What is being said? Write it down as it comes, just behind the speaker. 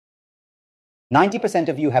90%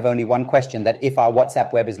 of you have only one question, that if our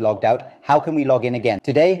WhatsApp web is logged out, how can we log in again?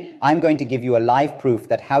 Today, I'm going to give you a live proof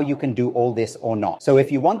that how you can do all this or not. So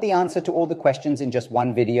if you want the answer to all the questions in just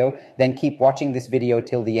one video, then keep watching this video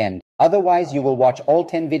till the end. Otherwise, you will watch all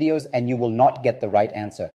 10 videos and you will not get the right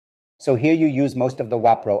answer. So here you use most of the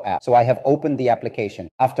Wapro app. So I have opened the application.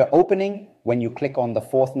 After opening, when you click on the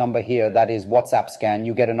fourth number here, that is WhatsApp scan,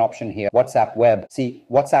 you get an option here, WhatsApp web. See,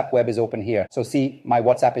 WhatsApp web is open here. So see, my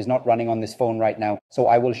WhatsApp is not running on this phone right now. So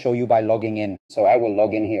I will show you by logging in. So I will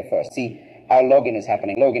log in here first. See, our login is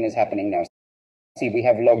happening. Login is happening now. See, we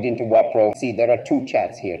have logged into Wapro. See, there are two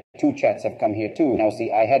chats here. Two chats have come here too. Now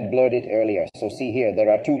see, I had blurred it earlier. So see here,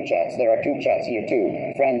 there are two chats. There are two chats here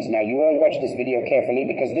too. Friends, now you all watch this video carefully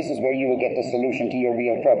because this is where you will get the solution to your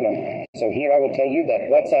real problem. So here I will tell you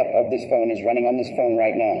that WhatsApp of this phone is running on this phone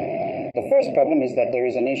right now. The first problem is that there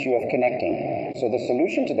is an issue of connecting. So the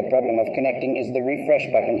solution to the problem of connecting is the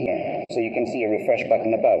refresh button here. So you can see a refresh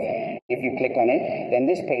button above. If you click on it, then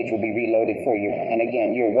this page will be reloaded for you. And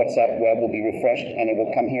again, your WhatsApp web will be refreshed and it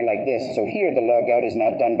will come here like this. So here the logout is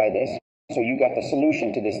not done by this. So you got the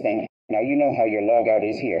solution to this thing. Now you know how your logout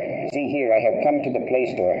is here. See here, I have come to the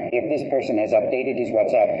Play Store. If this person has updated his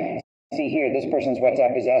WhatsApp, see here, this person's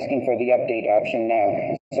WhatsApp is asking for the update option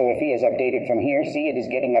now. So if he has updated from here, see, it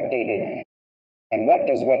is getting updated. And what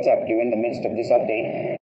does WhatsApp do in the midst of this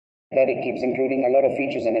update? That it keeps including a lot of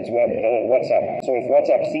features in its WhatsApp. So if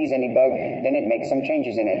WhatsApp sees any bug, then it makes some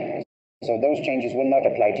changes in it. So those changes will not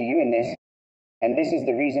apply to you in this. And this is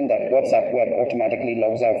the reason that WhatsApp web automatically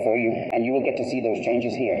logs out for you, and you will get to see those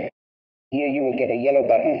changes here. Here you will get a yellow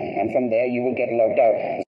button, and from there you will get logged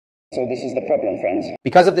out. So this is the problem, friends.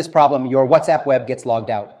 Because of this problem, your WhatsApp web gets logged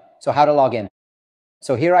out. So how to log in?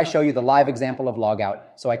 So here I show you the live example of logout.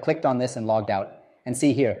 So I clicked on this and logged out. And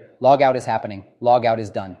see here, logout is happening. Logout is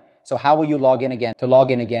done. So how will you log in again? To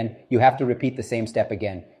log in again, you have to repeat the same step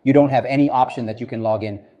again. You don't have any option that you can log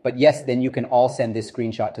in. But yes, then you can all send this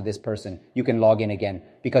screenshot to this person. You can log in again.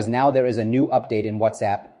 Because now there is a new update in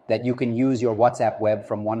WhatsApp that you can use your WhatsApp web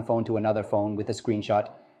from one phone to another phone with a screenshot.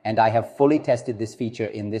 And I have fully tested this feature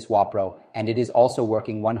in this Wapro, and it is also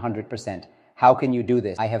working 100%. How can you do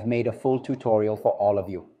this? I have made a full tutorial for all of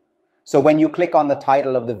you. So when you click on the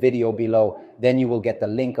title of the video below, then you will get the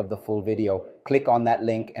link of the full video. Click on that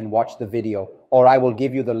link and watch the video, or I will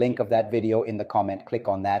give you the link of that video in the comment. Click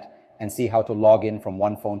on that and see how to log in from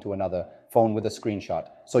one phone to another phone with a screenshot.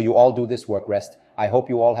 So you all do this work, rest. I hope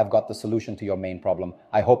you all have got the solution to your main problem.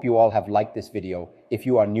 I hope you all have liked this video. If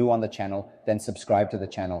you are new on the channel, then subscribe to the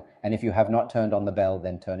channel. And if you have not turned on the bell,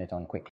 then turn it on quickly.